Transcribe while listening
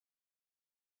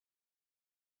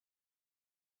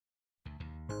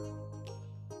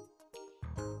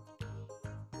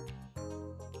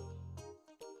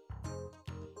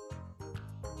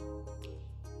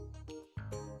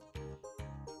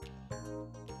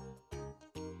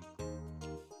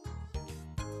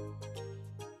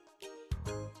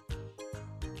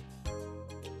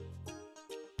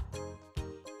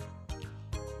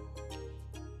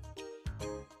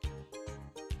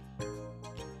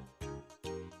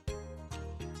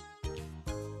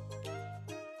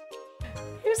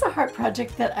Here's a heart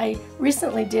project that I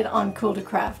recently did on Cool to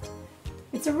Craft.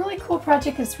 It's a really cool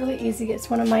project. It's really easy. It's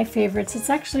one of my favorites. It's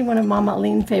actually one of Mama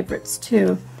Lean favorites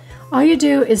too. All you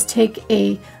do is take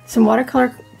some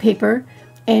watercolor paper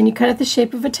and you cut it the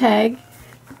shape of a tag.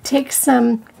 Take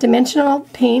some dimensional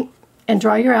paint and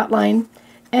draw your outline,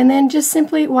 and then just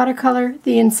simply watercolor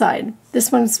the inside.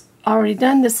 This one's already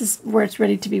done. This is where it's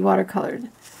ready to be watercolored.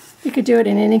 You could do it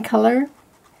in any color.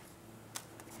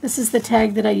 This is the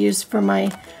tag that I used for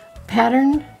my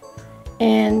pattern,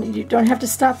 and you don't have to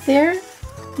stop there.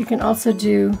 You can also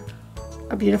do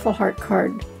a beautiful heart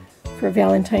card for a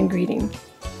Valentine greeting.